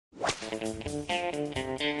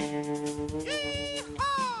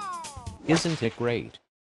Isn't it great?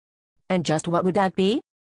 And just what would that be?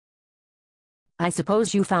 I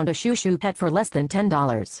suppose you found a shoo-shoo pet for less than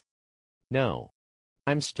 $10. No.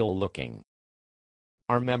 I'm still looking.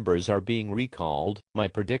 Our members are being recalled. My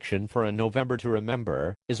prediction for a November to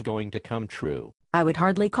Remember is going to come true. I would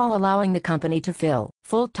hardly call allowing the company to fill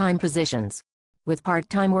full-time positions with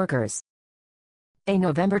part-time workers a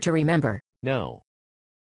November to Remember. No.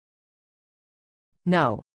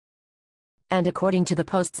 No. And according to the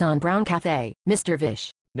posts on Brown Cafe, Mr.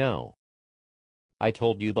 Vish. No. I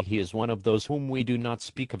told you that he is one of those whom we do not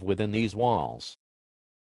speak of within these walls.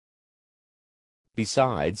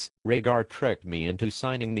 Besides, Ragar tricked me into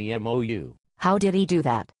signing the MOU. How did he do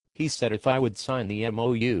that? He said if I would sign the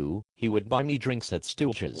MOU, he would buy me drinks at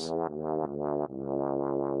Stooges.